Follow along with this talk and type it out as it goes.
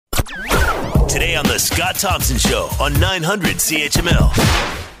Today on The Scott Thompson Show on 900 CHML.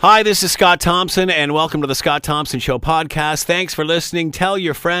 Hi, this is Scott Thompson, and welcome to the Scott Thompson Show podcast. Thanks for listening. Tell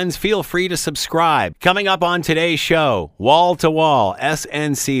your friends. Feel free to subscribe. Coming up on today's show, Wall to Wall,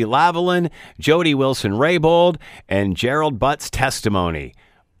 SNC Lavalin, Jody Wilson-Raybould, and Gerald Butts' testimony.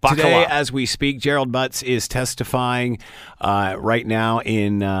 Today, as we speak, Gerald Butts is testifying right now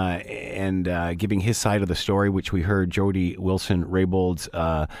and giving his side of the story, which we heard Jody Wilson-Raybould's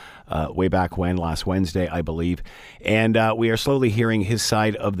way back when, last Wednesday, I believe. And we are slowly hearing his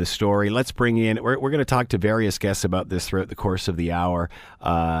side of the story. Let's bring in, we're going to talk to various guests about this throughout the course of the hour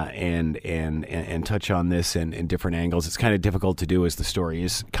and touch on this in different angles. It's kind of difficult to do as the story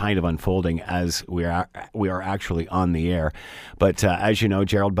is kind of unfolding as we are actually on the air. But as you know,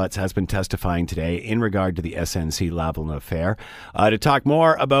 Gerald Butts has been testifying today in regard to the SNC Lavalin affair. To talk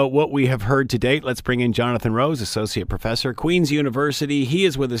more about what we have heard to date, let's bring in Jonathan Rose, Associate Professor, Queen's University. He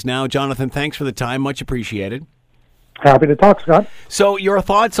is with us now. Jonathan, thanks for the time. Much appreciated. Happy to talk, Scott. So your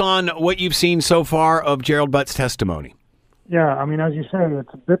thoughts on what you've seen so far of Gerald Butts' testimony? Yeah, I mean, as you said,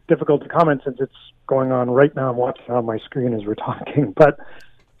 it's a bit difficult to comment since it's going on right now. I'm watching it on my screen as we're talking. But,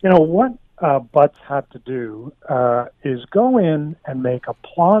 you know, what Butts had to do is go in and make a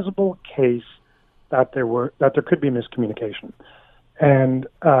plausible case that there could be miscommunication. And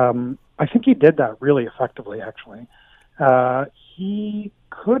I think he did that really effectively, actually. He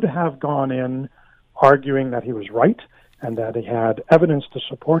could have gone in arguing that he was right and that he had evidence to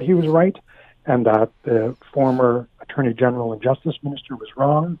support he was right and that the former Attorney General and Justice Minister was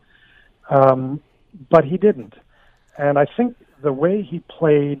wrong. But he didn't. And I think the way he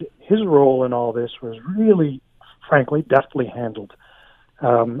played his role in all this was really, frankly, deftly handled.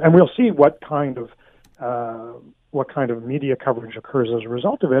 And we'll see what kind of media coverage occurs as a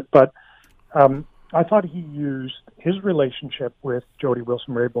result of it. But I thought he used his relationship with Jody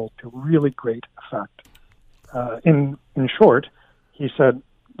Wilson-Raybould to really great effect. In short, he said,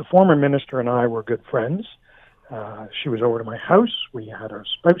 the former minister and I were good friends. She was over to my house. We had our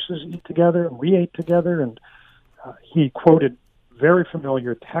spouses eat together, and we ate together. And he quoted very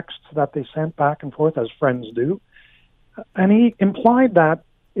familiar texts that they sent back and forth, as friends do. And he implied that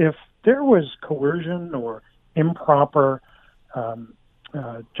if there was coercion or improper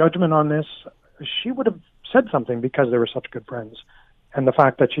judgment on this, she would have said something because they were such good friends. And the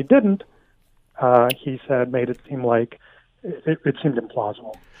fact that she didn't, he said, made it seem like it seemed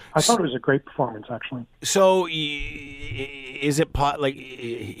implausible. I thought it was a great performance, actually. So, is it like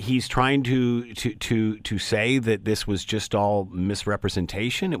he's trying to say that this was just all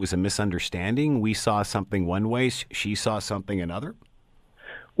misrepresentation? It was a misunderstanding. We saw something one way, she saw something another.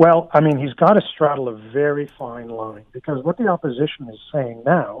 Well, I mean, he's got to straddle a very fine line because what the opposition is saying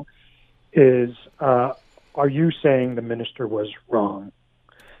now is, are you saying the minister was wrong?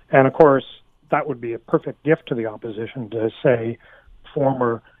 And of course, that would be a perfect gift to the opposition to say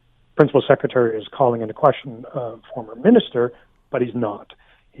former principal secretary is calling into question former minister, but he's not.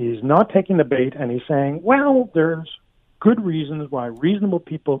 He's not taking the bait, and he's saying, well, there's good reasons why reasonable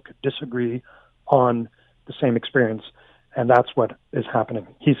people could disagree on the same experience, and that's what is happening,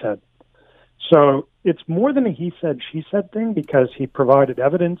 he said. So it's more than a he said, she said thing because he provided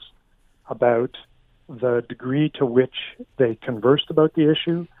evidence about the degree to which they conversed about the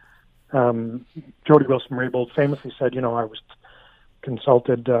issue. Jody Wilson-Raybould famously said, I was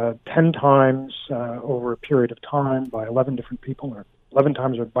consulted 10 times over a period of time by 11 different people, or 11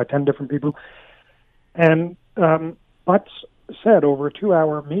 times by 10 different people. And Butts said over a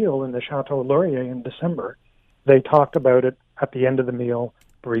 2-hour meal in the Chateau Laurier in December, they talked about it at the end of the meal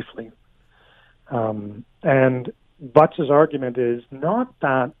briefly. And Butts' argument is not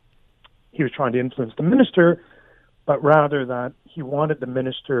that he was trying to influence the minister, but rather that he wanted the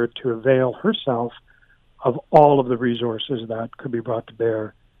minister to avail herself of all of the resources that could be brought to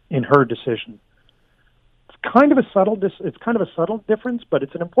bear in her decision. It's kind of a subtle difference, but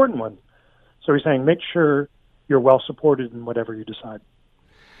it's an important one. So he's saying, make sure you're well supported in whatever you decide.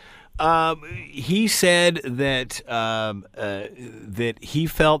 He said that that he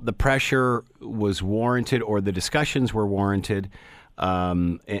felt the pressure was warranted, or the discussions were warranted,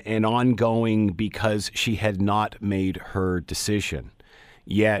 and ongoing because she had not made her decision.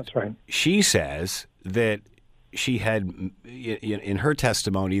 Yet That's right. She says that she had, in her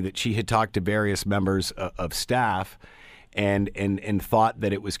testimony, that she had talked to various members of staff and thought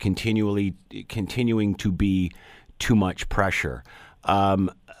that it was continuing to be too much pressure.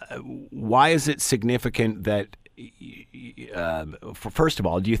 Why is it significant that, first of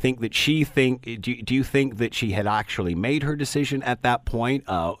all, do you think that do you think that she had actually made her decision at that point?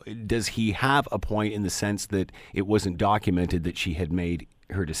 Does he have a point in the sense that it wasn't documented that she had made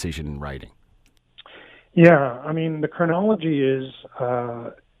her decision in writing? Yeah, I mean, the chronology is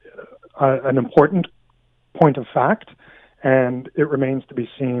an important point of fact, and it remains to be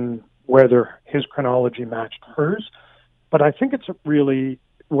seen whether his chronology matched hers. But I think it's really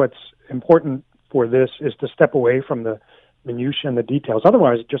what's important for this is to step away from the minutiae and the details.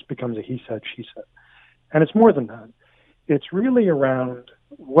 Otherwise, it just becomes a he said, she said. And it's more than that. It's really around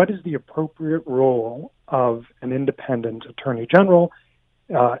what is the appropriate role of an independent attorney general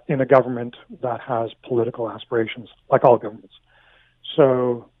in a government that has political aspirations, like all governments.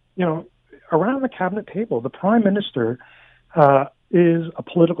 So, around the cabinet table, the prime minister is a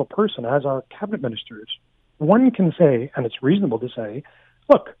political person, as are cabinet ministers. One can say, and it's reasonable to say,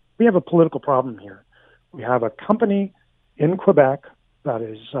 look, we have a political problem here. We have a company in Quebec that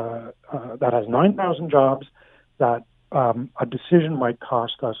is that has 9,000 jobs, that a decision might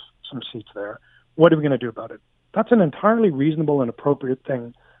cost us some seats there. What are we going to do about it? That's an entirely reasonable and appropriate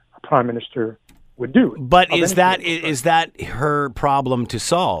thing a prime minister would do. But is that her problem to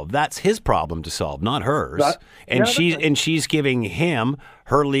solve? That's his problem to solve, not hers. She's giving him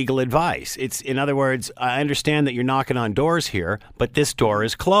her legal advice. It's, in other words, I understand that you're knocking on doors here, but this door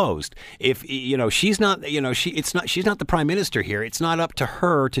is closed. If she's not, she's not the prime minister here. It's not up to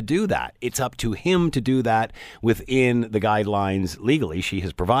her to do that. It's up to him to do that within the guidelines legally she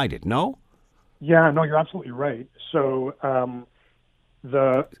has provided. No? Yeah, no, you're absolutely right. So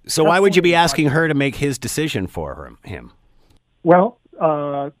why would you be asking her to make his decision for him? Well,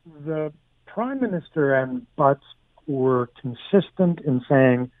 the prime minister and Butts were consistent in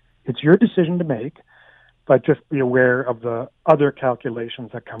saying it's your decision to make, but just be aware of the other calculations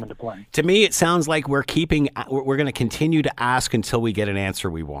that come into play. To me, it sounds like we're going to continue to ask until we get an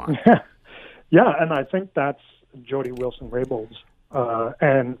answer we want. Yeah, and I think that's Jody Wilson-Raybould's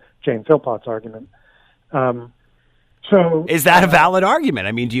and Jane Philpott's argument. So is that a valid argument?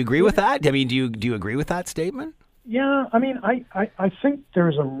 I mean, do you agree with that? I mean, do you agree with that statement? Yeah, I mean, I think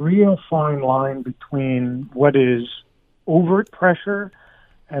there's a real fine line between what is overt pressure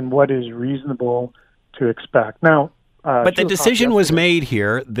and what is reasonable to expect. Now, but the decision was made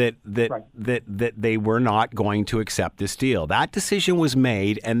here that Right. that they were not going to accept this deal. That decision was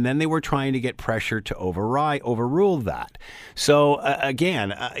made, and then they were trying to get pressure to overrule that. So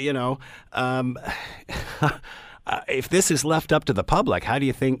again, if this is left up to the public, how do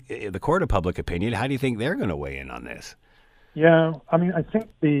you think the court of public opinion? How do you think they're going to weigh in on this? Yeah, I mean, I think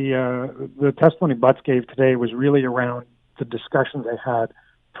the testimony Butts gave today was really around the discussions they had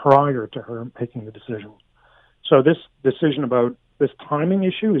prior to her making the decision. So this decision about this timing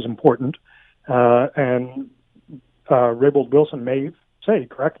issue is important, and Raybould-Wilson may say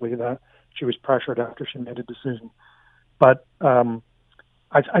correctly that she was pressured after she made a decision. But I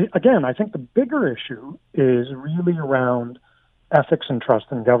think the bigger issue is really around ethics and trust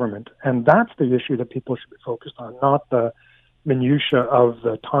in government, and that's the issue that people should be focused on, not the minutia of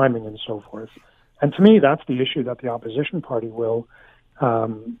the timing and so forth. And to me, that's the issue that the opposition party will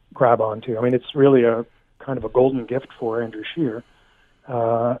grab onto. I mean, it's really a kind of a golden gift for Andrew Scheer,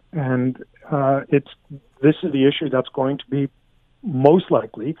 and this is the issue that's going to be most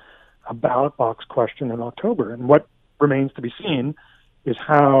likely a ballot box question in October. And what remains to be seen is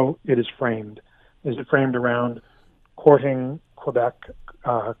how it is framed. Is it framed around courting Quebec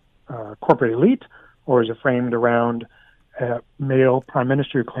corporate elite, or is it framed around a male prime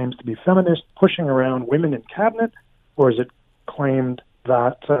minister who claims to be feminist pushing around women in cabinet, or is it claimed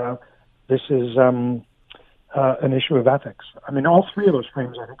that this is an issue of ethics? I mean, all three of those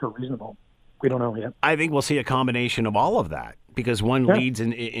frames I think are reasonable. We don't know yet. I think we'll see a combination of all of that because one leads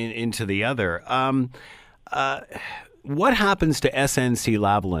into the other. What happens to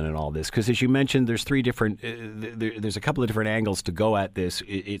SNC-Lavalin in all this? Because as you mentioned, there's three different. There's a couple of different angles to go at this.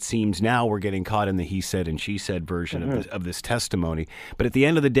 It seems now we're getting caught in the he said and she said version of this testimony. But at the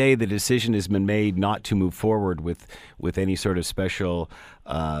end of the day, the decision has been made not to move forward with any sort of special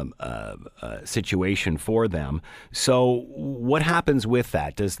situation for them. So what happens with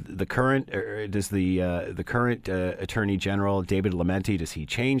that? Does the current Attorney General David Lametti, does he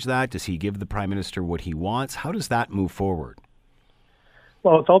change that? Does he give the Prime Minister what he wants? How does that move forward?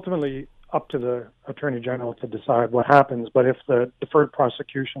 Well, it's ultimately up to the Attorney General to decide what happens. But if the deferred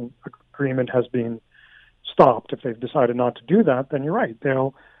prosecution agreement has been stopped, if they've decided not to do that, then you're right.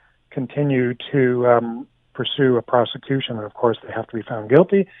 They'll continue to pursue a prosecution. And of course, they have to be found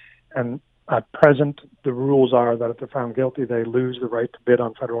guilty. And at present, the rules are that if they're found guilty, they lose the right to bid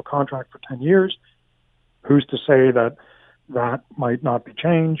on federal contract for 10 years. Who's to say that that might not be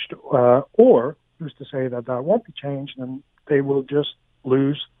changed? Or who's to say that that won't be changed and they will just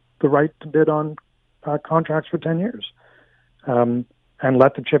lose the right to bid on contracts for 10 years and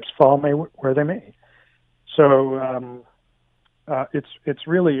let the chips fall where they may. So it's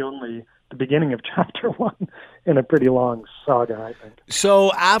really only the beginning of chapter one in a pretty long saga, I think.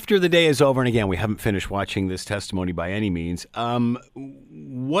 So after the day is over, and again, we haven't finished watching this testimony by any means.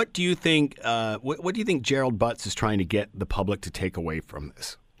 What do you think? What do you think Gerald Butts is trying to get the public to take away from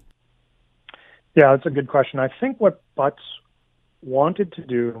this? Yeah, that's a good question. I think what Butts wanted to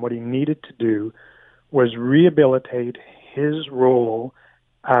do and what he needed to do was rehabilitate his role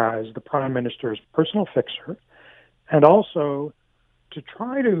as the Prime Minister's personal fixer, and also to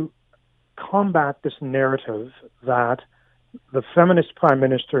try to combat this narrative that the feminist Prime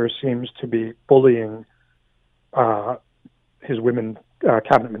Minister seems to be bullying his women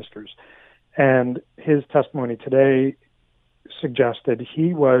cabinet ministers. And his testimony today suggested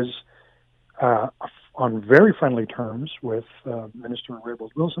he was on very friendly terms with Minister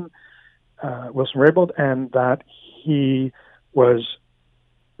Wilson Raybould, and that he was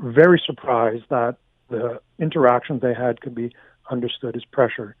very surprised that the interactions they had could be understood as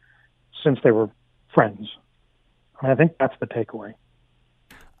pressure since they were friends. And I think that's the takeaway.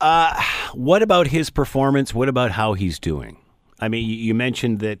 What about his performance? What about how he's doing? I mean, you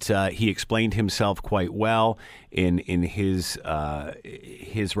mentioned that he explained himself quite well in his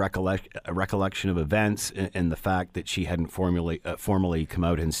recollection of events, and the fact that she hadn't formally come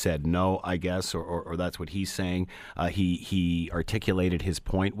out and said no, I guess, or that's what he's saying. He articulated his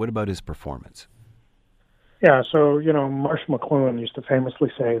point. What about his performance? Yeah, so, Marshall McLuhan used to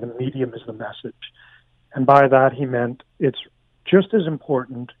famously say the medium is the message. And by that he meant it's just as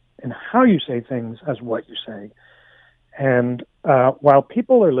important in how you say things as what you say. And while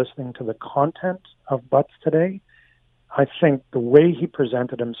people are listening to the content of Butts today, I think the way he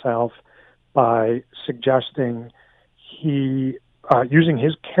presented himself by suggesting using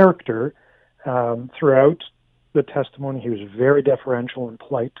his character throughout the testimony, he was very deferential and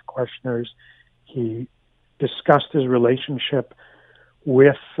polite to questioners. He discussed his relationship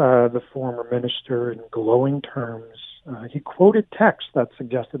with the former minister in glowing terms. He quoted texts that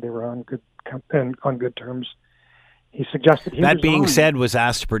suggested they were on good terms. He suggested that being said, was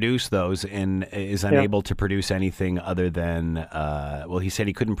asked to produce those and is unable to produce anything other than he said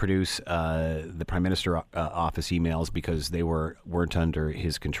he couldn't produce the Prime Minister office emails because they weren't under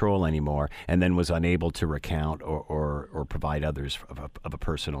his control anymore, and then was unable to recount or provide others of a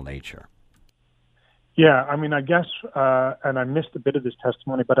personal nature. Yeah, I mean, I guess, and I missed a bit of this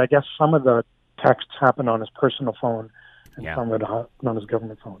testimony, but I guess some of the texts happened on his personal phone and some would happen on his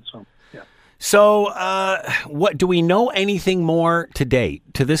government phone. So, yeah. So, what do we know anything more to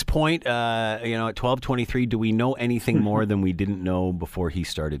date? To this point, at 12:23, do we know anything more than we didn't know before he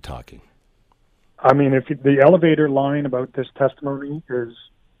started talking? I mean, if the elevator line about this testimony is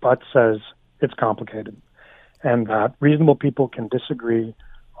Butts says it's complicated and that reasonable people can disagree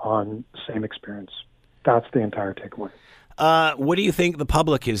on the same experience. That's the entire takeaway. What do you think the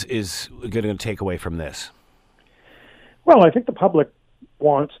public is going to take away from this? Well, I think the public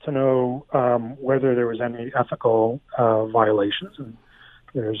wants to know whether there was any ethical violations, and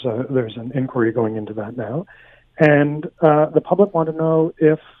there's an inquiry going into that now. And the public want to know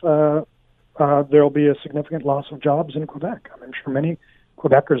if there will be a significant loss of jobs in Quebec. I'm sure many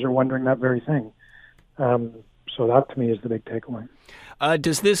Quebecers are wondering that very thing. So that, to me, is the big takeaway.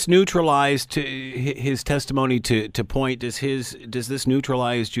 Does this neutralize his testimony to point? Does this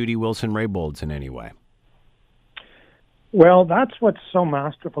neutralize Judy Wilson-Raybould's in any way? Well, that's what's so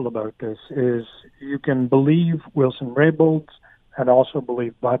masterful about this is you can believe Wilson-Raybould and also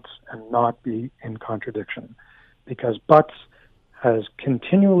believe Butts and not be in contradiction, because Butts has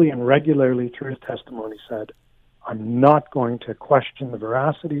continually and regularly through his testimony said, "I'm not going to question the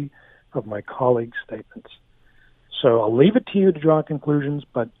veracity of my colleagues' statements." So I'll leave it to you to draw conclusions,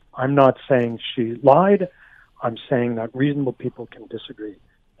 but I'm not saying she lied. I'm saying that reasonable people can disagree.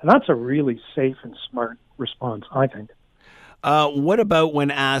 And that's a really safe and smart response, I think. What about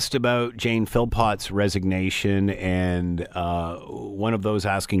when asked about Jane Philpott's resignation, and one of those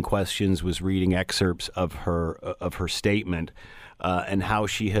asking questions was reading excerpts of her statement and how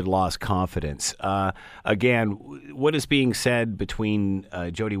she had lost confidence. Again, what is being said between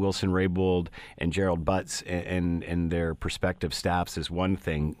Jody Wilson-Raybould and Gerald Butts and their prospective staffs is one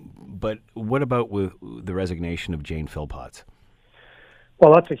thing, but what about with the resignation of Jane Philpott?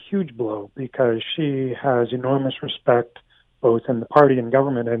 Well, that's a huge blow because she has enormous respect both in the party and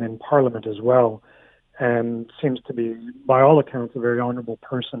government and in Parliament as well, and seems to be, by all accounts, a very honorable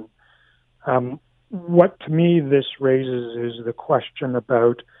person. What, to me, this raises is the question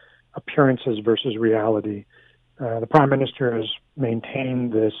about appearances versus reality. The Prime Minister has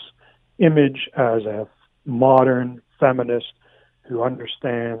maintained this image as a modern feminist who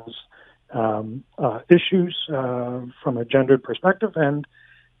understands issues from a gendered perspective, and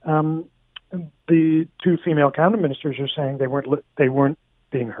the two female cabinet ministers are saying they weren't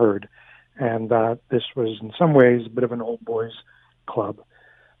being heard, and that this was in some ways a bit of an old boys club.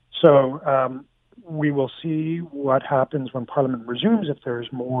 So we will see what happens when Parliament resumes, if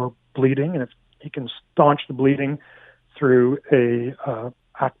there's more bleeding, and if he can staunch the bleeding through a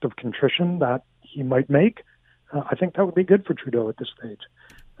act of contrition that he might make. I think that would be good for Trudeau at this stage.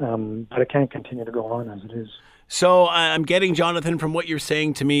 But it can't continue to go on as it is. So I'm getting, Jonathan, from what you're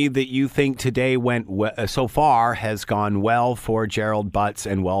saying to me, that you think today so far has gone well for Gerald Butts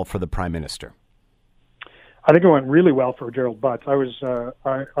and well for the Prime Minister. I think it went really well for Gerald Butts. I was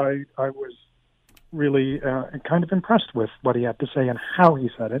really kind of impressed with what he had to say and how he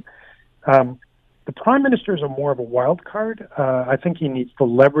said it. The Prime Minister is more of a wild card. I think he needs to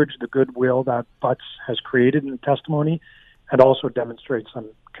leverage the goodwill that Butts has created in the testimony and also demonstrate some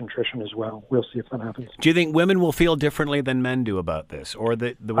contrition as well. We'll see if that happens. Do you think women will feel differently than men do about this, or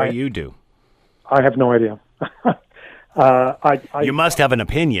the way you do? I have no idea. You must have an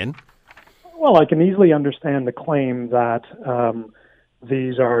opinion. Well, I can easily understand the claim that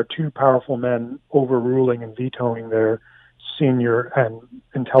these are two powerful men overruling and vetoing their senior and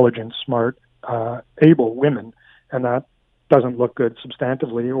intelligent, smart, able women, and that doesn't look good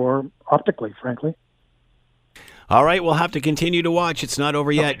substantively or optically, frankly. All right, we'll have to continue to watch. It's not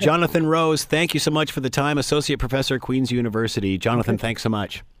over yet. Okay. Jonathan Rose, thank you so much for the time. Associate Professor at Queen's University. Jonathan, thanks so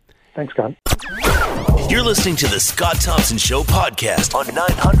much. Thanks, Scott. You're listening to the Scott Thompson Show podcast on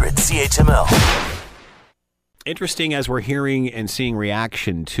 900 CHML. Interesting as we're hearing and seeing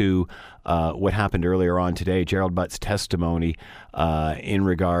reaction to what happened earlier on today, Gerald Butts' testimony in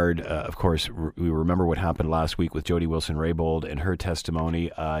regard, of course, we remember what happened last week with Jody Wilson-Raybould and her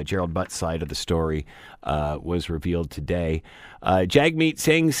testimony. Gerald Butts' side of the story was revealed today. Jagmeet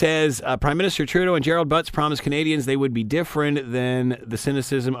Singh says, Prime Minister Trudeau and Gerald Butts promised Canadians they would be different than the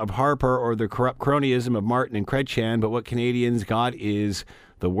cynicism of Harper or the corrupt cronyism of Martin and Chrétien, but what Canadians got is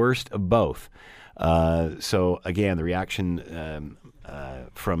the worst of both. So again, the reaction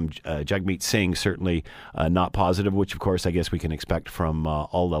from Jagmeet Singh certainly not positive, which of course I guess we can expect from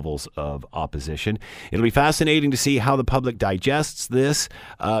all levels of opposition. It'll be fascinating to see how the public digests this.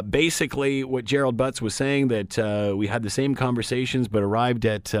 Basically, what Gerald Butts was saying, that we had the same conversations but arrived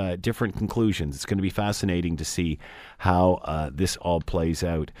at different conclusions. It's going to be fascinating to see how this all plays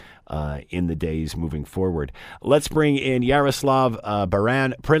out in the days moving forward. Let's bring in Yaroslav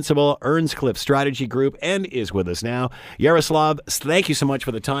Baran, Principal, Earnscliffe Strategy Group, and is with us now. Yaroslav, thank you so much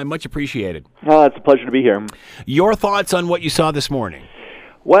for the time. Much appreciated. Oh, it's a pleasure to be here. Your thoughts on what you saw this morning?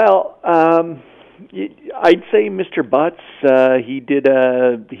 Well, I'd say Mr. Butts, he did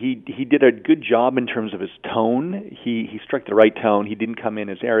a good job in terms of his tone. He struck the right tone. He didn't come in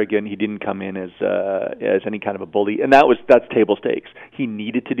as arrogant. He didn't come in as any kind of a bully, and that's table stakes. He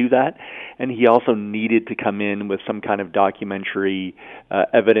needed to do that, and he also needed to come in with some kind of documentary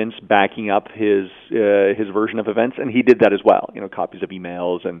evidence backing up his version of events, and he did that as well. Copies of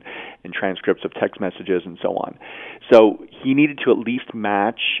emails and transcripts of text messages and so on. So he needed to at least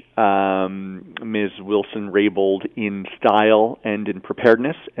match Ms. Wilson-Raybould in style and in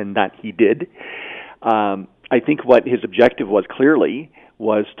preparedness, and that he did. I think what his objective was clearly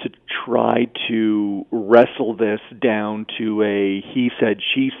was to try to wrestle this down to a he said,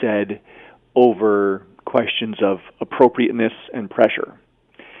 she said over questions of appropriateness and pressure.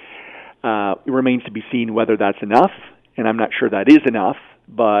 It remains to be seen whether that's enough, and I'm not sure that is enough.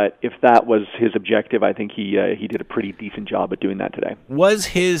 But if that was his objective, I think he did a pretty decent job at doing that today. Was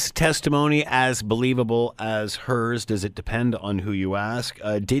his testimony as believable as hers? Does it depend on who you ask?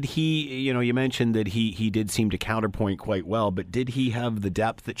 Did he, you mentioned that he did seem to counterpoint quite well, but did he have the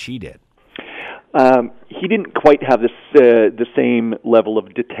depth that she did? He didn't quite have the same level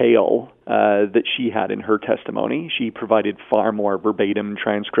of detail that she had in her testimony. She provided far more verbatim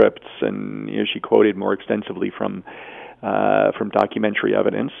transcripts, and she quoted more extensively from documentary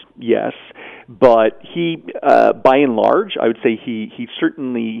evidence, yes. But he, by and large, I would say he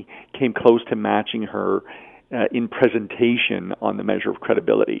certainly came close to matching her in presentation on the measure of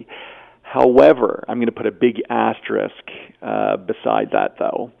credibility. However, I'm going to put a big asterisk beside that,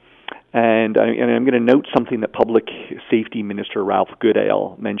 though. And I'm going to note something that Public Safety Minister Ralph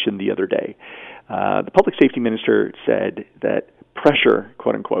Goodale mentioned the other day. The Public Safety Minister said that pressure,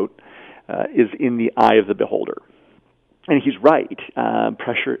 quote unquote, is in the eye of the beholder. And he's right.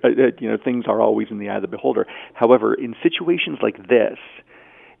 Pressure, things are always in the eye of the beholder. However, in situations like this,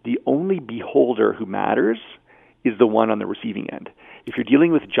 the only beholder who matters is the one on the receiving end. If you're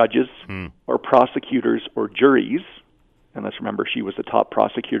dealing with judges or prosecutors or juries, and let's remember she was the top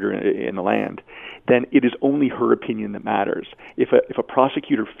prosecutor in the land, then it is only her opinion that matters. If a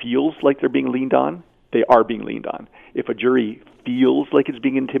prosecutor feels like they're being leaned on, they are being leaned on. If a jury feels like it's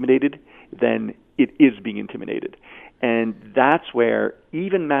being intimidated, then it is being intimidated. And that's where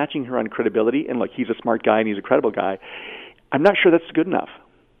even matching her on credibility, and look, he's a smart guy and he's a credible guy, I'm not sure that's good enough.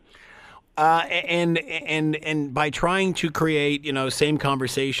 And by trying to create, same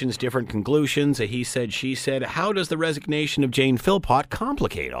conversations, different conclusions, a he said, she said, how does the resignation of Jane Philpott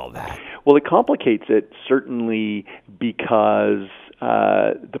complicate all that? Well, it complicates it certainly because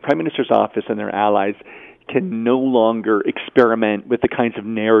the Prime Minister's office and their allies can no longer experiment with the kinds of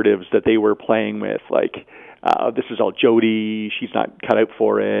narratives that they were playing with, like, this is all Jody, she's not cut out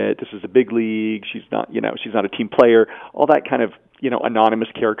for it, this is a big league, she's not a team player, all that kind of, anonymous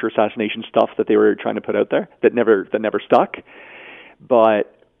character assassination stuff that they were trying to put out there that never stuck.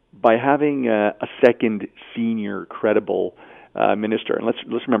 But by having a second senior credible minister, and let's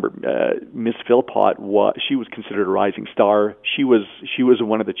remember, Ms. Philpott she was considered a rising star. She was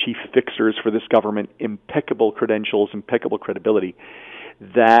one of the chief fixers for this government, impeccable credentials, impeccable credibility.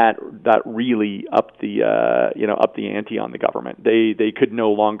 That really upped the ante on the government. They could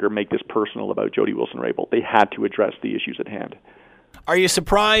no longer make this personal about Jody Wilson-Raybould. They had to address the issues at hand. Are you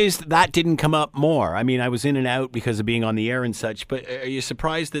surprised that didn't come up more? I mean, I was in and out because of being on the air and such, but are you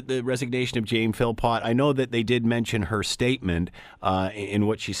surprised that the resignation of Jane Philpott, I know that they did mention her statement in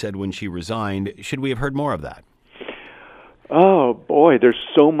what she said when she resigned. Should we have heard more of that? Oh boy, there's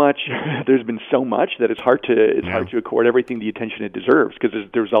so much. There's been so much that it's hard to accord everything the attention it deserves, because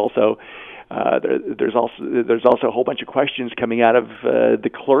there's also a whole bunch of questions coming out of the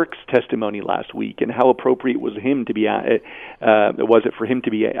clerk's testimony last week, and how appropriate was it for him to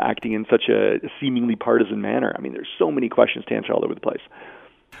be acting in such a seemingly partisan manner. I mean, there's so many questions to answer all over the place.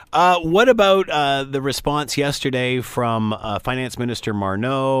 What about the response yesterday from Finance Minister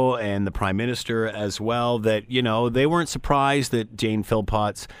Marneau and the Prime Minister as well, that, they weren't surprised that Jane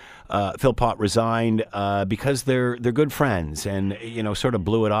Philpott resigned because they're good friends, and, sort of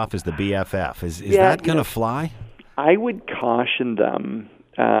blew it off as the BFF. Is that going to fly? I would caution them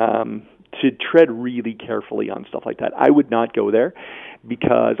to tread really carefully on stuff like that. I would not go there,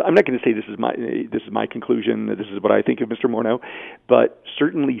 because I'm not going to say this is my conclusion, this is what I think of Mr. Morneau, but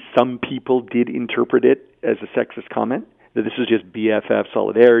certainly some people did interpret it as a sexist comment, that this is just BFF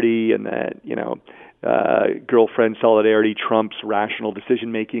solidarity, and that, girlfriend solidarity trumps rational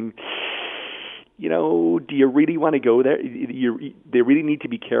decision-making. Do you really want to go there? They really need to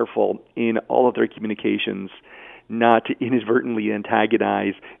be careful in all of their communications not to inadvertently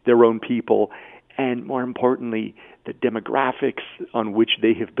antagonize their own people, and more importantly, the demographics on which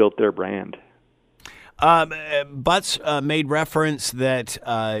they have built their brand. Butts made reference that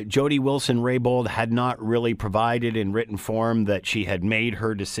Jody Wilson-Raybould had not really provided in written form that she had made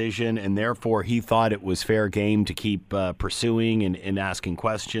her decision, and therefore he thought it was fair game to keep pursuing and asking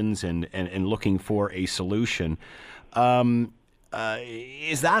questions and looking for a solution.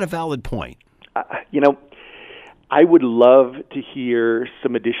 Is that a valid point? I would love to hear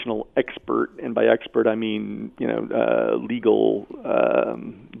some additional expert, and by expert I mean, legal,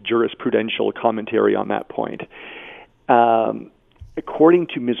 jurisprudential commentary on that point. According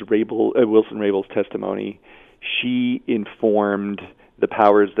to Ms. Wilson-Raybould's testimony, she informed the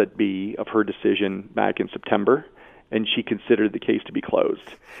powers that be of her decision back in September, and she considered the case to be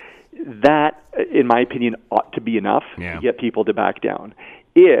closed. That, in my opinion, ought to be enough to get people to back down.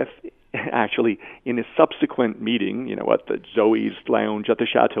 If actually, in a subsequent meeting, at the Zoe's Lounge at the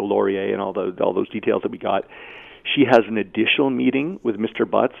Chateau Laurier and all those details that we got, she has an additional meeting with Mr.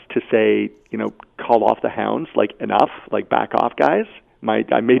 Butts to say, call off the hounds, like, enough, like, back off, guys.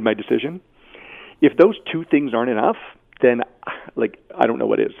 I made my decision. If those two things aren't enough, then, I don't know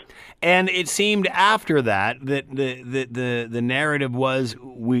what is. And it seemed after that the narrative was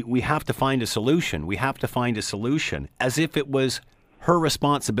we have to find a solution. We have to find a solution, as if it was her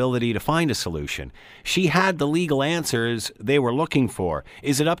responsibility to find a solution. She had the legal answers they were looking for.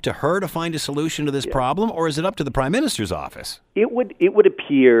 Is it up to her to find a solution to this problem, or is it up to the Prime Minister's office? It would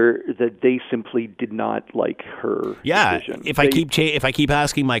appear that they simply did not like her decision. If I keep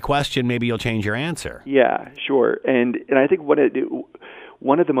asking my question, maybe you'll change your answer. Yeah, sure. And I think one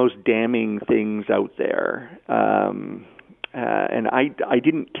of the most damning things out there, and I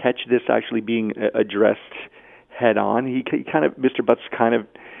didn't catch this actually being addressed head on. He kind of, Mr. Butts kind of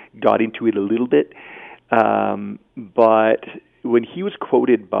got into it a little bit, but when he was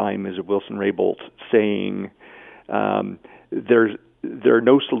quoted by Ms. Wilson-Raybould saying, there are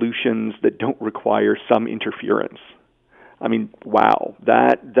no solutions that don't require some interference. I mean, wow,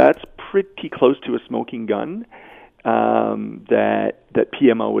 that's pretty close to a smoking gun. that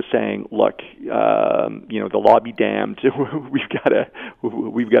PMO was saying, look, the law be damned, we've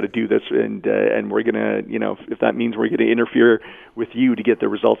got to do this, and we're gonna, if that means we're going to interfere with you to get the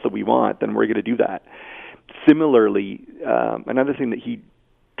results that we want, then we're going to do that. Similarly, another thing that he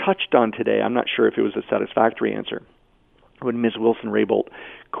touched on today, I'm not sure if it was a satisfactory answer, when Ms. Wilson-Raybould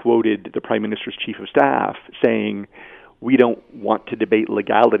quoted the Prime Minister's Chief of Staff saying, we don't want to debate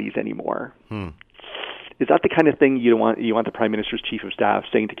legalities anymore. Is that the kind of thing you want the Prime Minister's Chief of Staff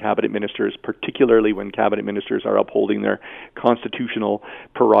saying to Cabinet Ministers, particularly when Cabinet Ministers are upholding their constitutional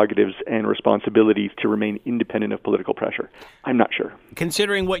prerogatives and responsibilities to remain independent of political pressure? I'm not sure.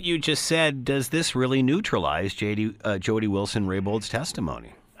 Considering what you just said, does this really neutralize Jody Wilson-Raybould's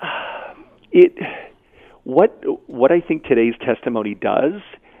testimony? What I think today's testimony does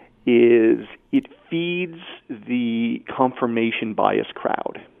is it feeds the confirmation bias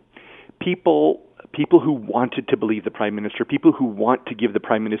crowd. People who wanted to believe the Prime Minister, people who want to give the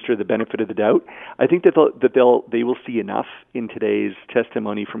Prime Minister the benefit of the doubt, I think that they will see enough in today's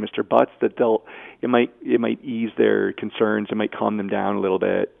testimony from Mr. Butts that it might ease their concerns, it might calm them down a little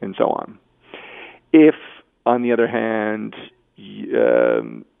bit, and so on. If, on the other hand,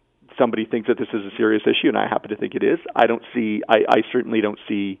 somebody thinks that this is a serious issue, and I happen to think it is, I certainly don't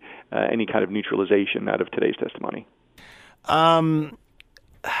see any kind of neutralization out of today's testimony.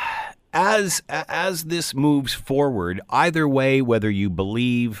 As this moves forward, either way, whether you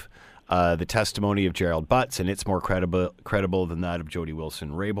believe the testimony of Gerald Butts and it's more credible than that of Jody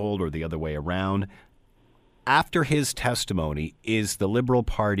Wilson-Raybould, or the other way around, after his testimony, is the Liberal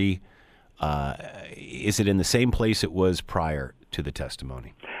Party, is it in the same place it was prior to the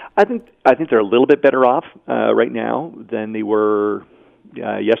testimony? I think they're a little bit better off right now than they were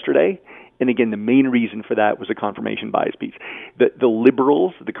yesterday. And again, the main reason for that was a confirmation bias piece. The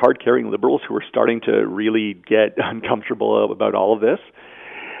Liberals, the card-carrying Liberals who are starting to really get uncomfortable about all of this,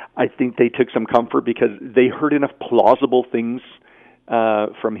 I think they took some comfort because they heard enough plausible things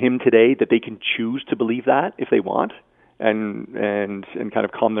from him today that they can choose to believe that if they want, and kind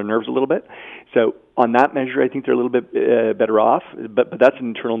of calm their nerves a little bit. So on that measure, I think they're a little bit better off, but that's an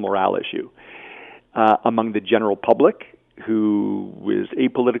internal morale issue. Among the general public, who is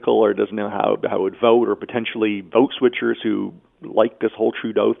apolitical or doesn't know how it would vote, or potentially vote switchers who liked this whole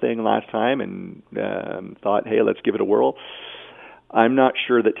Trudeau thing last time and thought, hey, let's give it a whirl. I'm not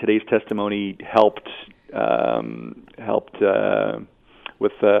sure that today's testimony helped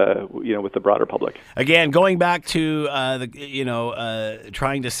with the broader public. Again, going back to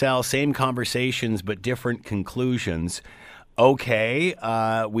trying to sell same conversations but different conclusions. Okay,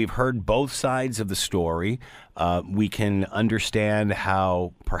 we've heard both sides of the story. We can understand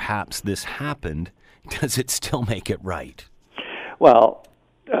how perhaps this happened. Does it still make it right? Well,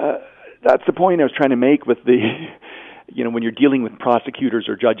 that's the point I was trying to make with the, when you're dealing with prosecutors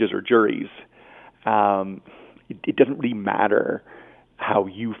or judges or juries, it doesn't really matter how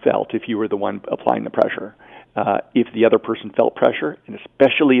you felt if you were the one applying the pressure. If the other person felt pressure, and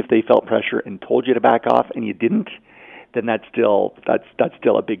especially if they felt pressure and told you to back off and you didn't, then that's still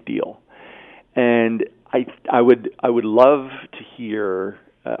a big deal. And I would love to hear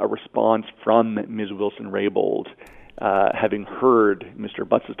a response from Ms. Wilson-Raybould, having heard Mr.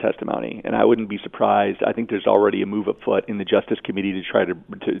 Butts' testimony, and I wouldn't be surprised. I think there's already a move afoot in the Justice Committee to try to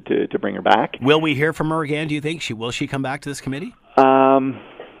bring her back. Will we hear from her again? Do you think will she come back to this committee?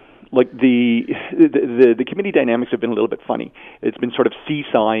 The committee dynamics have been a little bit funny. It's been sort of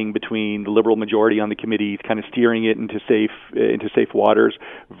seesawing between the Liberal majority on the committee, kind of steering it into safe waters,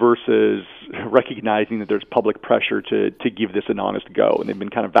 versus recognizing that there's public pressure to give this an honest go, and they've been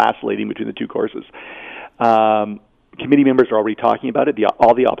kind of vacillating between the two courses. Committee members are already talking about it.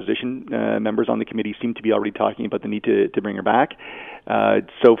 All the opposition members on the committee seem to be already talking about the need to bring her back.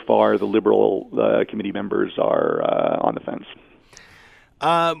 So far, the Liberal committee members are on the fence.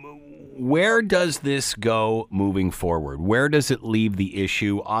 Where does this go moving forward? Where does it leave the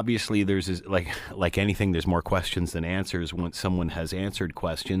issue? Obviously, there's like anything, there's more questions than answers once someone has answered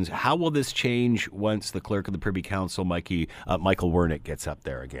questions. How will this change once the clerk of the Privy Council, Michael Wernick, gets up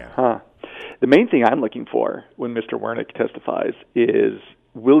there again? The main thing I'm looking for when Mr. Wernick testifies is,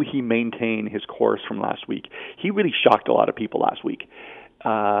 will he maintain his course from last week? He really shocked a lot of people last week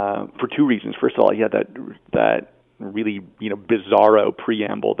for two reasons. First of all, he had that really bizarro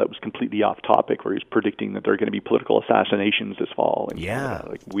preamble that was completely off topic, where he's predicting that there are going to be political assassinations this fall and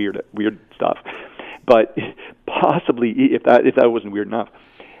like weird stuff. But possibly, if that wasn't weird enough,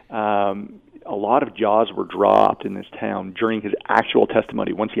 a lot of jaws were dropped in this town during his actual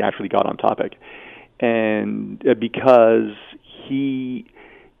testimony once he actually got on topic, and because he,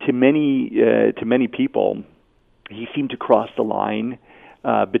 to many people, he seemed to cross the line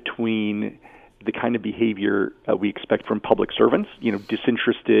between the kind of behavior we expect from public servants,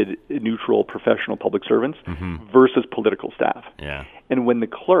 disinterested, neutral, professional public servants, versus political staff. Yeah. And when the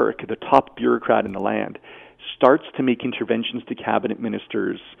clerk, the top bureaucrat in the land, starts to make interventions to cabinet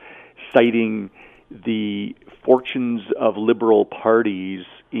ministers, citing the fortunes of liberal parties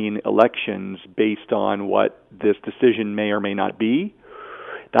in elections based on what this decision may or may not be,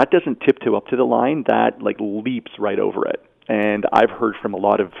 that doesn't tiptoe up to the line. That leaps right over it. And I've heard from a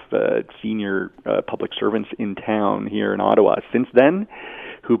lot of senior public servants in town here in Ottawa since then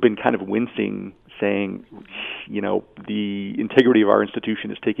who've been kind of wincing, saying, the integrity of our institution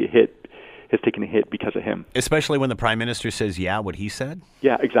has taken a hit because of him. Especially when the Prime Minister says, what he said?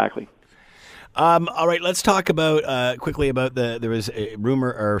 Yeah, exactly. All right, let's talk about quickly about there was a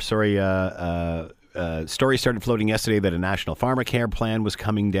story started floating yesterday that a national pharmacare plan was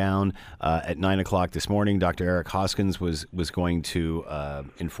coming down at 9 o'clock this morning. Dr. Eric Hoskins was going to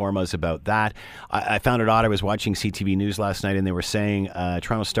inform us about that. I found it odd. I was watching CTV News last night, and they were saying,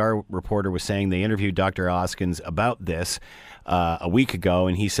 Toronto Star reporter was saying they interviewed Dr. Hoskins about this a week ago,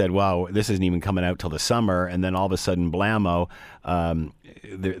 and he said, wow, this isn't even coming out till the summer. And then all of a sudden, blammo,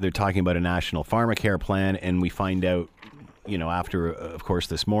 they're talking about a national pharmacare plan, and we find out, after, of course,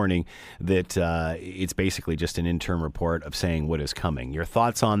 this morning, that it's basically just an interim report of saying what is coming. Your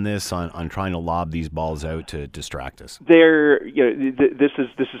thoughts on this, on trying to lob these balls out to distract us? This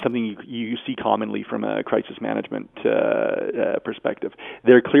is something you see commonly from a crisis management perspective.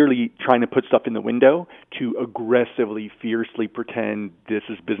 They're clearly trying to put stuff in the window to aggressively, fiercely pretend this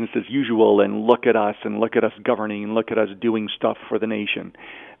is business as usual, and look at us governing, and look at us doing stuff for the nation.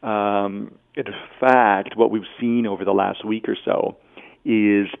 In fact, what we've seen over the last week or so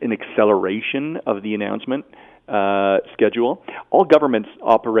is an acceleration of the announcement schedule. All governments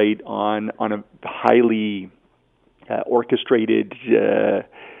operate on a highly orchestrated,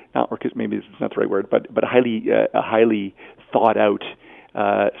 maybe this is not the right word, but a highly thought out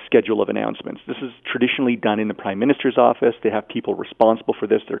schedule of announcements. This is traditionally done in the Prime Minister's office. They have people responsible for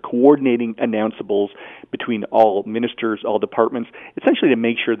this. They're coordinating announceables between all ministers, all departments, essentially to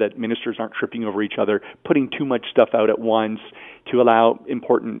make sure that ministers aren't tripping over each other, putting too much stuff out at once, to allow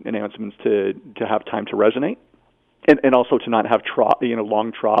important announcements to have time to resonate. And also to not have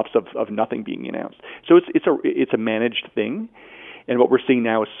long troughs of nothing being announced. So it's a managed thing. And what we're seeing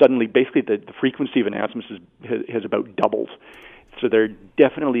now is suddenly basically the frequency of announcements has about doubled. So they're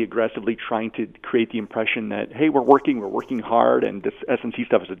definitely aggressively trying to create the impression that, hey, we're working hard, and this SNC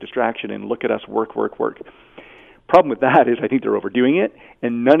stuff is a distraction, and look at us work. Problem with that is I think they're overdoing it,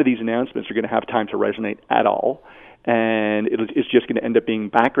 and none of these announcements are going to have time to resonate at all, and it's just going to end up being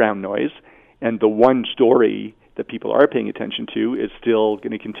background noise, and the one story that people are paying attention to is still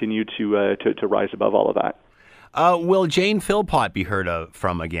going to continue to rise above all of that. Will Jane Philpott be heard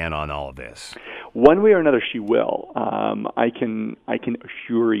from again on all of this? One way or another, she will. I can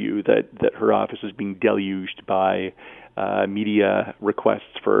assure you that her office is being deluged by media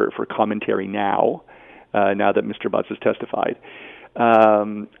requests for commentary now that Mr. Butts has testified.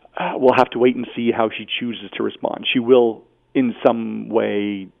 We'll have to wait and see how she chooses to respond. She will, in some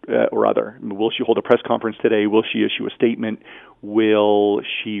way or other. Will she hold a press conference today? Will she issue a statement? Will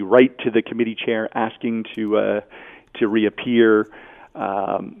she write to the committee chair asking to reappear?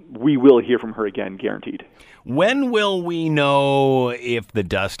 We will hear from her again, guaranteed. When will we know if the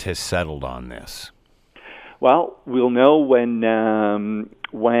dust has settled on this? Well, we'll know when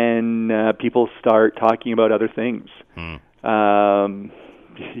people start talking about other things.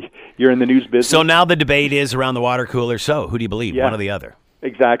 You're in the news business. So now the debate is around the water cooler. So who do you believe, one or the other?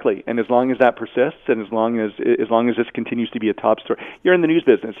 Exactly. And as long as that persists, and as long as this continues to be a top story, you're in the news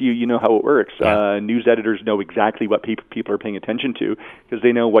business. You know how it works. Yeah. News editors know exactly what people are paying attention to because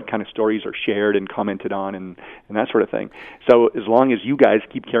they know what kind of stories are shared and commented on and that sort of thing. So as long as you guys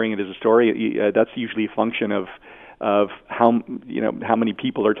keep carrying it as a story, that's usually a function of how many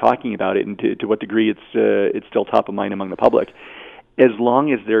people are talking about it and to what degree it's still top of mind among the public. As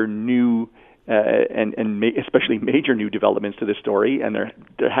long as there are new especially major new developments to this story, and there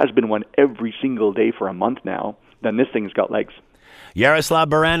has been one every single day for a month now, then this thing's got legs. Yaroslav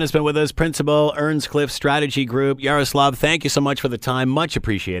Baran has been with us, Principal, Earnscliffe Strategy Group. Yaroslav, thank you so much for the time. Much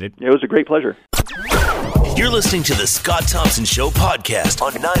appreciated. It was a great pleasure. You're listening to the Scott Thompson Show podcast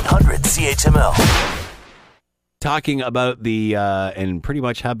on 900 CHML. Talking about the, and pretty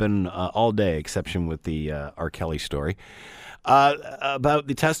much have been all day, exception with the R. Kelly story. About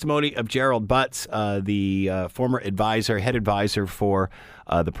the testimony of Gerald Butts, the former head advisor for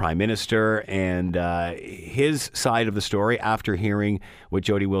the Prime Minister, and his side of the story after hearing what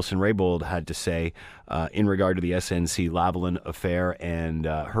Jody Wilson-Raybould had to say in regard to the SNC-Lavalin affair and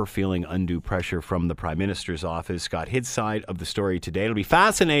her feeling undue pressure from the Prime Minister's office. Got his side of the story today. It'll be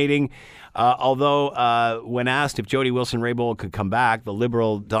fascinating, although when asked if Jody Wilson-Raybould could come back, the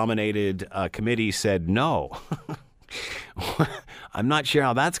Liberal-dominated committee said no. I'm not sure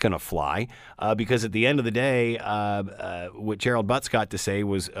how that's going to fly because at the end of the day, what Gerald Butts got to say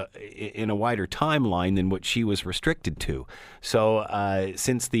was in a wider timeline than what she was restricted to. So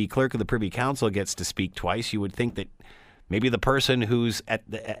since the clerk of the Privy Council gets to speak twice, you would think that maybe the person who's at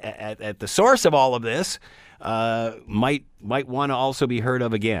the source of all of this might want to also be heard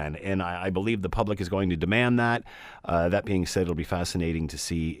of again. And I believe the public is going to demand that. That being said, it'll be fascinating to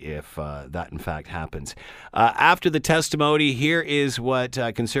see if that in fact happens. After the testimony, here is what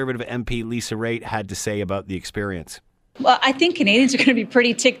Conservative MP Lisa Raitt had to say about the experience. Well, I think Canadians are going to be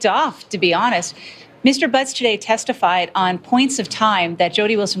pretty ticked off, to be honest. Mr. Butts today testified on points of time that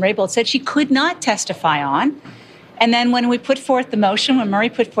Jody Wilson-Raybould said she could not testify on. And then when we put forth the motion, when Murray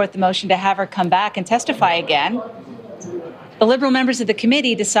put forth the motion to have her come back and testify again, the Liberal members of the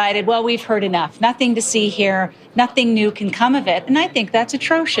committee decided, well, we've heard enough. Nothing to see here. Nothing new can come of it. And I think that's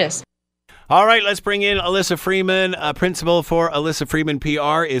atrocious. All right, let's bring in Alyssa Freeman, principal for Alyssa Freeman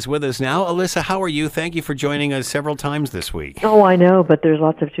PR, is with us now. Alyssa, how are you? Thank you for joining us several times this week. Oh, I know, but there's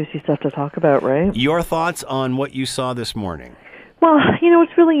lots of juicy stuff to talk about, right? Your thoughts on what you saw this morning? Well,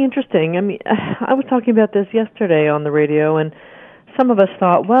 it's really interesting. I mean, I was talking about this yesterday on the radio, and some of us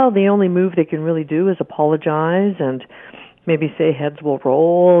thought, well, the only move they can really do is apologize and maybe say heads will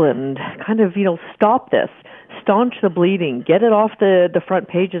roll and kind of, stop this, staunch the bleeding, get it off the front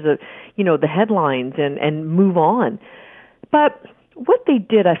pages of, the headlines and move on. But what they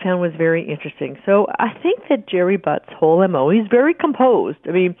did I found was very interesting. So I think that Gerry Butts' whole MO, he's very composed.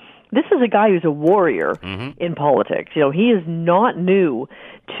 I mean, this is a guy who's a warrior in politics. He is not new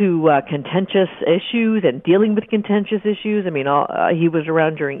to contentious issues and dealing with contentious issues. I mean, he was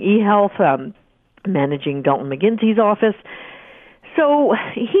around during eHealth, managing Dalton McGuinty's office. So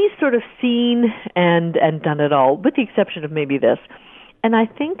he's sort of seen and done it all, with the exception of maybe this. And I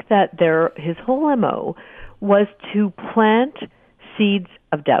think that his whole MO was to plant seeds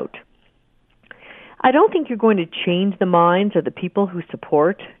of doubt. I don't think you're going to change the minds of the people who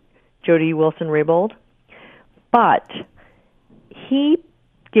support Jody Wilson-Raybould, but he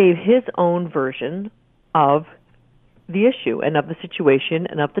gave his own version of the issue and of the situation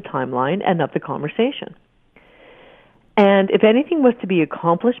and of the timeline and of the conversation. And if anything was to be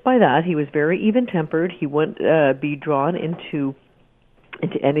accomplished by that, he was very even-tempered. He wouldn't be drawn into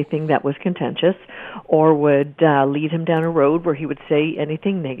anything that was contentious or would lead him down a road where he would say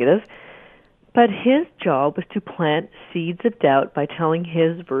anything negative. But his job was to plant seeds of doubt by telling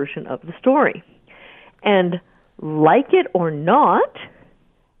his version of the story. And like it or not,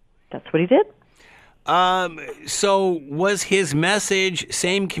 that's what he did. So was his message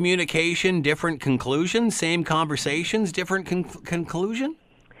same communication, different conclusion, same conversations, different conclusion?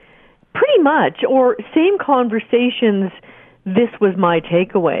 Pretty much, or same conversations, this was my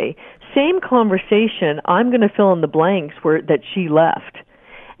takeaway. Same conversation, I'm going to fill in the blanks that she left.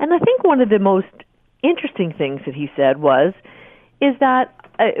 And I think one of the most interesting things that he said is that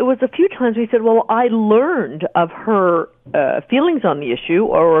it was a few times he said, well, I learned of her feelings on the issue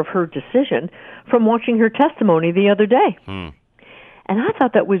or of her decision from watching her testimony the other day. And I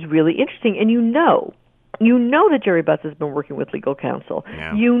thought that was really interesting. And you know that Gerry Butts has been working with legal counsel.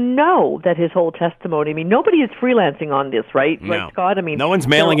 Yeah. You know that his whole testimony, I mean, nobody is freelancing on this, right? No. Right, Scott? I mean, no one's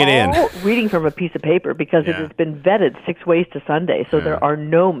mailing it in. All reading from a piece of paper because it has been vetted 6 ways to Sunday, so there are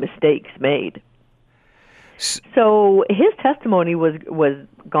no mistakes made. So his testimony was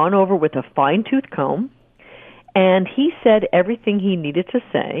gone over with a fine-tooth comb, and he said everything he needed to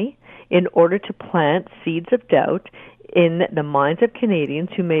say in order to plant seeds of doubt in the minds of Canadians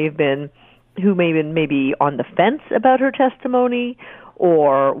who may have been maybe on the fence about her testimony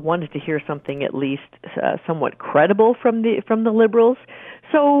or wanted to hear something at least somewhat credible from the Liberals.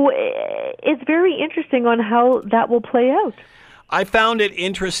 So it's very interesting on how that will play out. I found it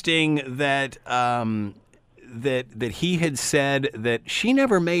interesting that that he had said that she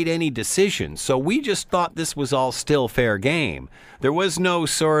never made any decisions. So we just thought this was all still fair game. There was no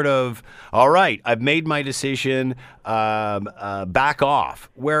sort of, all right, I've made my decision, back off.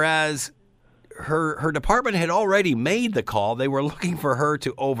 Whereas her department had already made the call. They were looking for her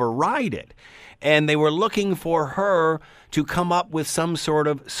to override it. And they were looking for her to come up with some sort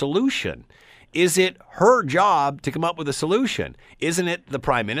of solution. is it her job to come up with a solution? Isn't it the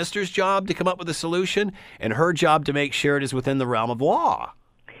Prime Minister's job to come up with a solution and her job to make sure it is within the realm of law?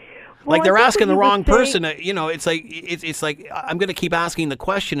 Well, Like they're asking the wrong person. saying, It's like I'm going to keep asking the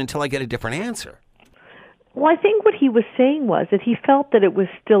question until I get a different answer. Well, I think what he was saying was that he felt that it was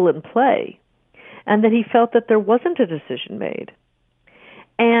still in play and that he felt that there wasn't a decision made.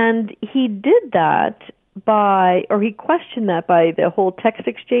 And he did that he questioned that by the whole text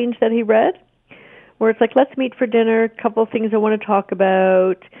exchange that he read, where it's like, let's meet for dinner, a couple of things I want to talk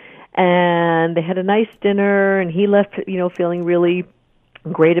about. And they had a nice dinner, and he left, feeling really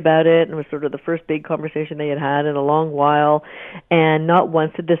great about it, and it was sort of the first big conversation they had in a long while, and not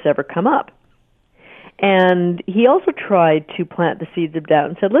once did this ever come up. And he also tried to plant the seeds of doubt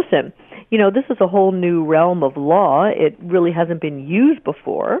and said, listen, this is a whole new realm of law. It really hasn't been used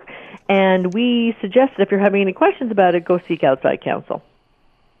before, and we suggest that if you're having any questions about it, go seek outside counsel.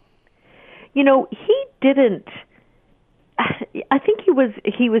 He didn't. I think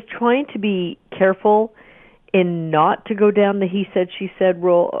he was trying to be careful in not to go down the he said, she said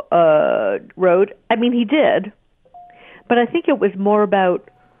road. I mean, he did, but I think it was more about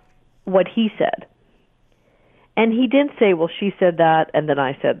what he said. And he didn't say, well, she said that, and then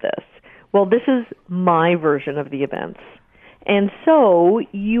I said this. Well, this is my version of the events. And so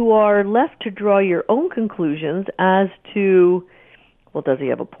you are left to draw your own conclusions as to, well, does he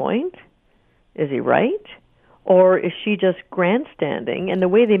have a point? Is he right? Or is she just grandstanding? And the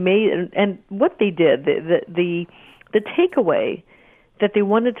way they made, and what they did, the takeaway that they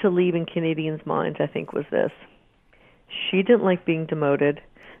wanted to leave in Canadians' minds, I think, was this. She didn't like being demoted,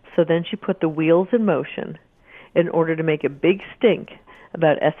 so then she put the wheels in motion in order to make a big stink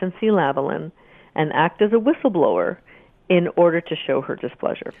about SNC-Lavalin and act as a whistleblower in order to show her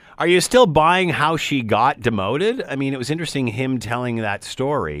displeasure. Are you still buying how she got demoted? I mean, it was interesting him telling that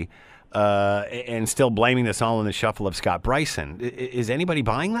story and still blaming this all in the shuffle of Scott Bryson. Is anybody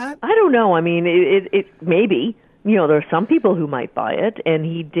buying that? I don't know. I mean, it maybe. There are some people who might buy it, and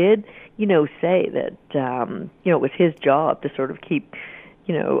he did, say that, it was his job to sort of keep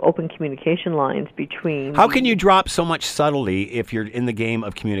open communication lines between... How can you drop so much subtlety if you're in the game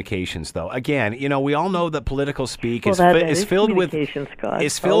of communications, though? Again, we all know that political speak is filled with... Scott.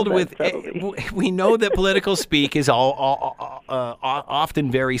 Is filled with... We know that political speak is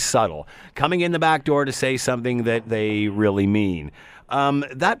often very subtle, coming in the back door to say something that they really mean.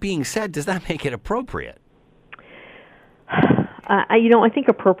 That being said, does that make it appropriate? I think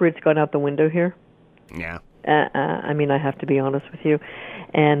appropriate's gone out the window here. Yeah. I mean, I have to be honest with you.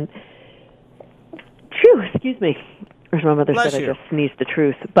 And, excuse me. As my mother said, I just sneezed the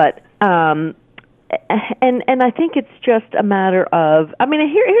truth. But, and I think it's just a matter of,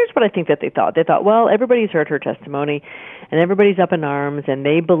 here's what I think that they thought. They thought, well, everybody's heard her testimony, and everybody's up in arms, and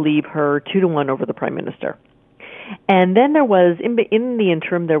they believe her 2-1 over the Prime Minister. And then there was, in the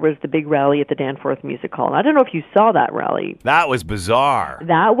interim, there was the big rally at the Danforth Music Hall. And I don't know if you saw that rally. That was bizarre.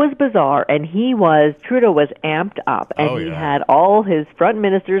 And Trudeau was amped up. And he had all his front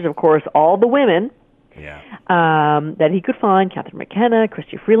ministers, of course, all the women that he could find. Catherine McKenna,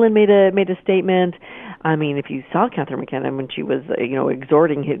 Chrystia Freeland made a statement. I mean, if you saw Catherine McKenna when she was,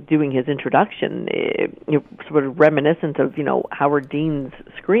 doing his introduction, sort of reminiscent of, Howard Dean's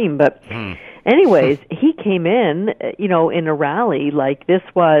scream. But anyways, he came in, in a rally like this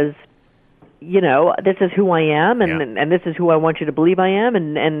was, this is who I am, and this is who I want you to believe I am,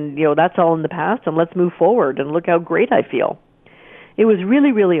 and that's all in the past, and let's move forward, and look how great I feel. It was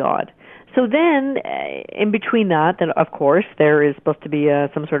really, really odd. So then, in between that, then of course there is supposed to be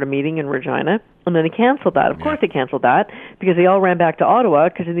some sort of meeting in Regina, and then they canceled that. Of course they canceled that because they all ran back to Ottawa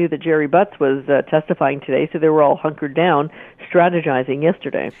because they knew that Jerry Butts was testifying today, so they were all hunkered down, strategizing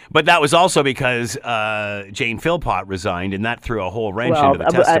yesterday. But that was also because Jane Philpott resigned, and that threw a whole wrench into the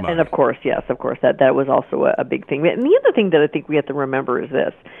testimony. And of course, that was also a big thing. And the other thing that I think we have to remember is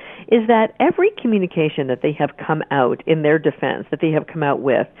this. Is that every communication that they have come out in their defense, that they have come out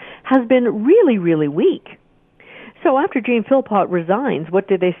with, has been really, really weak. So after Jane Philpott resigns, what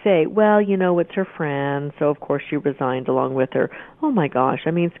did they say? Well, it's her friend, so of course she resigned along with her. Oh my gosh,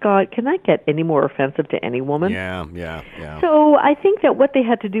 Scott, can that get any more offensive to any woman? Yeah. So I think that what they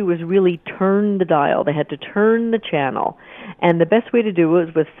had to do was really turn the dial. They had to turn the channel. And the best way to do it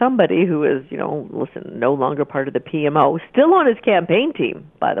was with somebody who is, no longer part of the PMO, still on his campaign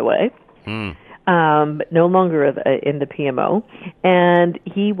team, by the way. But no longer in the PMO, and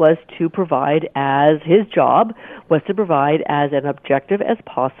he was to provide his job was to provide as an objective as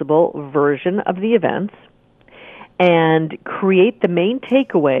possible version of the events and create the main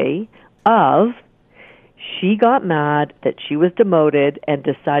takeaway of She got mad that she was demoted and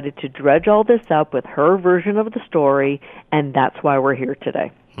decided to dredge all this up with her version of the story, and that's why we're here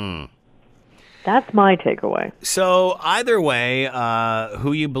today. That's my takeaway. So either way,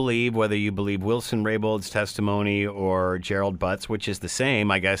 who you believe, whether you believe Wilson Raybould's testimony or Gerald Butts, which is the same,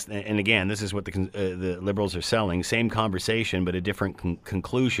 I guess, and again, this is what the Liberals are selling, same conversation but a different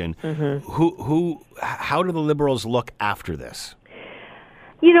conclusion. How do the Liberals look after this?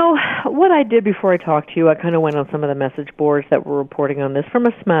 You know, what I did before I talked to you, I kind of went on some of the message boards that were reporting on this from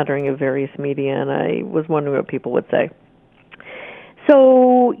a smattering of various media, and I was wondering what people would say.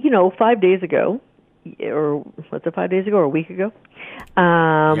 So, 5 days ago, or was it 5 days ago or a week ago?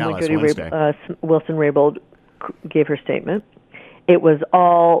 When Jody Wilson Raybould gave her statement, it was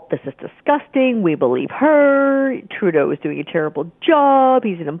all, this is disgusting, we believe her, Trudeau is doing a terrible job,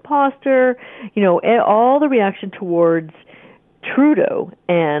 he's an imposter, all the reaction towards Trudeau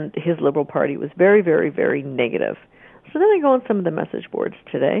and his Liberal Party was very, very, very negative. So then I go on some of the message boards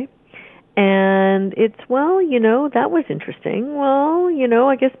today, and it's, that was interesting. Well,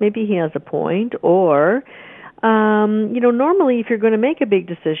 I guess maybe he has a point. Or, normally if you're going to make a big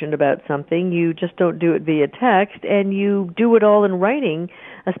decision about something, you just don't do it via text, and you do it all in writing,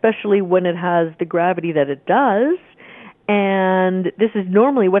 especially when it has the gravity that it does. And this is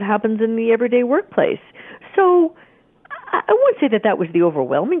normally what happens in the everyday workplace. So I wouldn't say that was the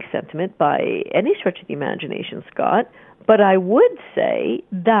overwhelming sentiment by any stretch of the imagination, Scott, but I would say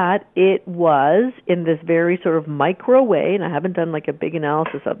that it was in this very sort of micro way, and I haven't done like a big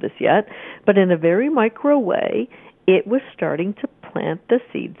analysis of this yet, but in a very micro way, it was starting to plant the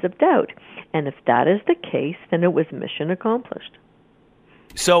seeds of doubt. And if that is the case, then it was mission accomplished.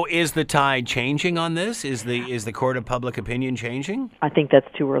 So is the tide changing on this? Is the court of public opinion changing? I think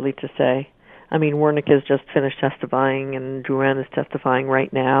that's too early to say. I mean, Wernick has just finished testifying, and Drouin is testifying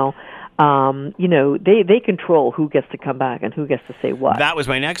right now. They control who gets to come back and who gets to say what. That was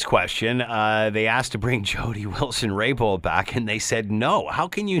my next question. They asked to bring Jody Wilson Raybould back, and they said no. How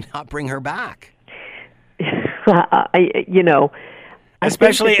can you not bring her back?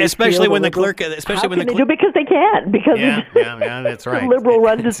 Especially when the clerk, do because they can, because that's right. Liberal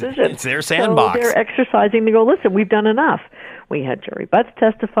run decision. It's their sandbox. So they're exercising to go, listen, we've done enough. We had Jerry Butts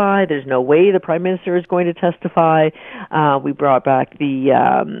testify. There's no way the Prime Minister is going to testify. We brought back the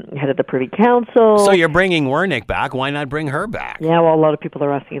head of the Privy Council. So you're bringing Wernick back. Why not bring her back? Yeah, well, a lot of people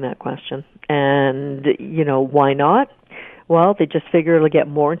are asking that question. And, why not? Well, they just figure it'll get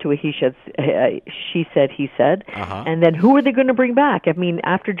more into a she said, he said. Uh-huh. And then who are they going to bring back? I mean,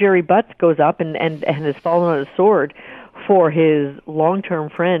 after Jerry Butts goes up and has fallen on his sword for his long-term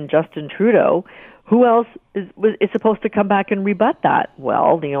friend, Justin Trudeau, who else is supposed to come back and rebut that?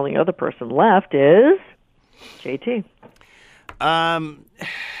 Well, the only other person left is JT.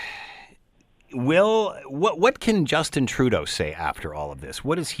 What can Justin Trudeau say after all of this?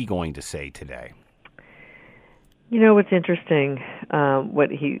 What is he going to say today? What's interesting,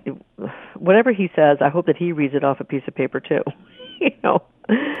 whatever he says, I hope that he reads it off a piece of paper too.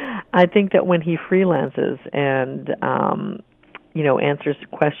 I think that when he freelances and answers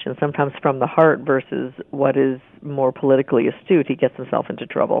questions sometimes from the heart versus what is more politically astute, he gets himself into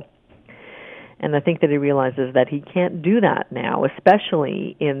trouble. And I think that he realizes that he can't do that now,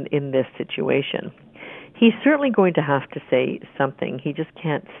 especially in this situation. He's certainly going to have to say something. He just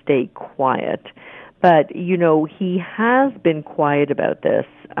can't stay quiet. But, he has been quiet about this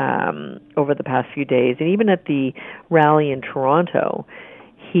over the past few days. And even at the rally in Toronto,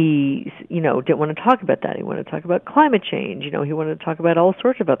 he, didn't want to talk about that. He wanted to talk about climate change. He wanted to talk about all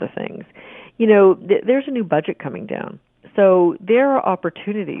sorts of other things. There's a new budget coming down. So there are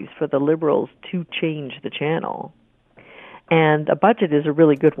opportunities for the Liberals to change the channel. And a budget is a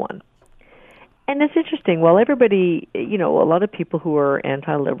really good one. And it's interesting. Well, everybody, a lot of people who are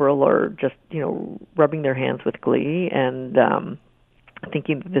anti-liberal are just, rubbing their hands with glee and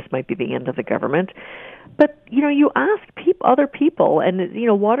thinking that this might be the end of the government. But, you ask other people, and,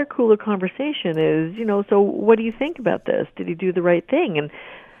 water cooler conversation is, so what do you think about this? Did he do the right thing? And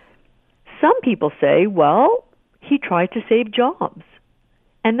some people say, well, he tried to save jobs.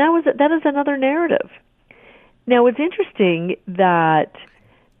 And that is another narrative. Now, it's interesting that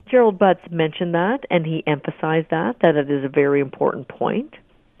Gerald Butts mentioned that, and he emphasized that it is a very important point.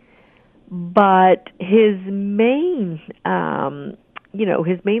 But his main,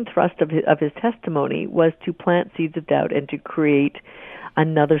 his main thrust of his testimony was to plant seeds of doubt and to create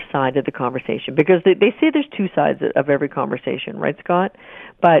another side of the conversation. Because they say there's two sides of every conversation, right, Scott?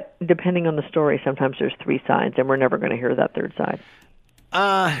 But depending on the story, sometimes there's three sides, and we're never going to hear that third side.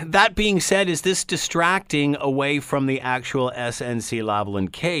 That being said, is this distracting away from the actual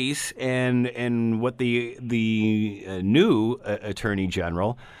SNC-Lavalin case and what the new Attorney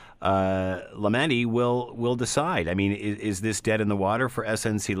General, Lametti, will decide? I mean, is this dead in the water for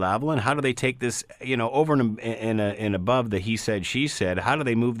SNC-Lavalin? How do they take this, over and above the he said, she said? How do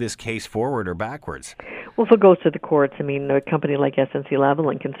they move this case forward or backwards? Well, if it goes to the courts, I mean, a company like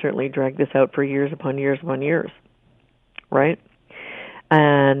SNC-Lavalin can certainly drag this out for years upon years upon years, right?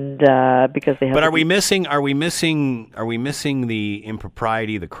 And because they have. But are we missing the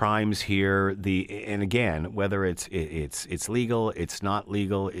impropriety, the crimes here? And again, whether it's legal, it's not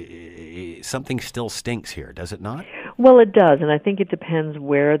legal, something still stinks here, does it not? Well, it does, and I think it depends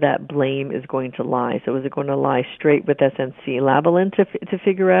where that blame is going to lie. So, is it going to lie straight with SNC-Lavalin to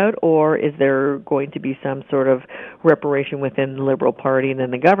figure out, or is there going to be some sort of reparation within the Liberal Party and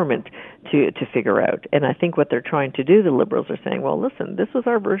then the government to figure out? And I think what they're trying to do, the Liberals are saying, well, listen, this was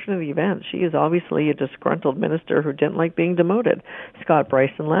our version of the event. She is obviously a disgruntled minister who didn't like being demoted. Scott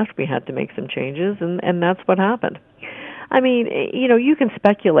Bryson left. We had to make some changes, and that's what happened. I mean, you can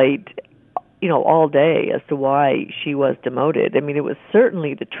speculate, all day as to why she was demoted. I mean, it was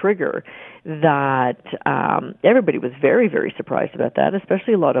certainly the trigger that everybody was very, very surprised about that,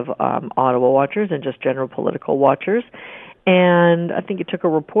 especially a lot of Ottawa watchers and just general political watchers. And I think it took a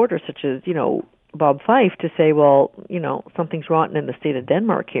reporter such as, Bob Fife to say, well, something's rotten in the state of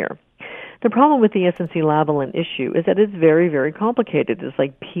Denmark here. The problem with the SNC-Lavalin issue is that it's very, very complicated. It's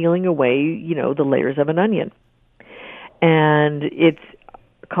like peeling away, the layers of an onion. And it's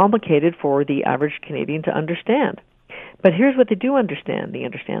complicated for the average Canadian to understand. But here's what they do understand. They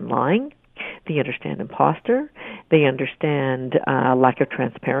understand lying. They understand imposter. They understand lack of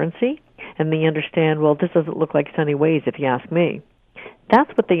transparency. And they understand, well, this doesn't look like sunny ways if you ask me.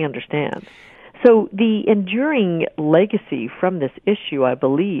 That's what they understand. So the enduring legacy from this issue, I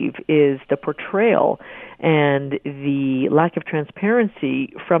believe, is the portrayal and the lack of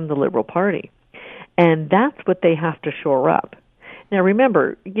transparency from the Liberal Party. And that's what they have to shore up. Now,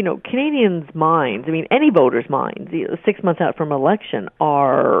 remember, Canadians' minds, any voter's minds, 6 months out from election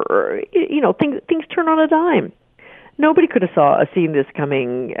are, things turn on a dime. Nobody could have seen this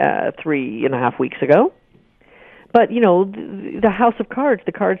coming 3.5 weeks ago. But, the house of cards,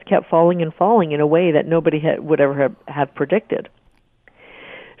 the cards kept falling and falling in a way that nobody would ever have predicted.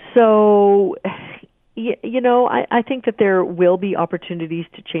 So, I think that there will be opportunities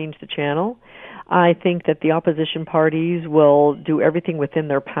to change the channel. I think that the opposition parties will do everything within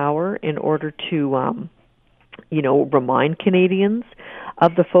their power in order to, remind Canadians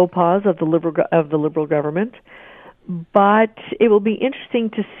of the faux pas of the Liberal government. But it will be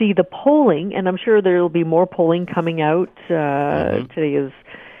interesting to see the polling, and I'm sure there will be more polling coming out. Today is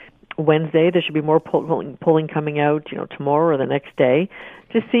Wednesday. There should be more polling coming out, tomorrow or the next day,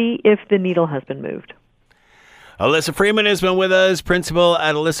 to see if the needle has been moved. Alyssa Freeman has been with us, principal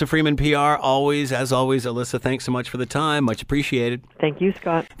at Alyssa Freeman PR. As always, Alyssa, thanks so much for the time. Much appreciated. Thank you,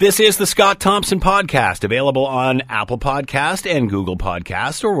 Scott. This is the Scott Thompson Podcast, available on Apple Podcast and Google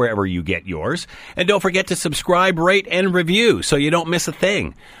Podcast or wherever you get yours. And don't forget to subscribe, rate, and review so you don't miss a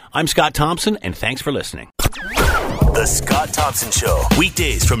thing. I'm Scott Thompson, and thanks for listening. The Scott Thompson Show,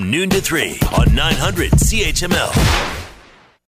 weekdays from noon to 3 on 900 CHML.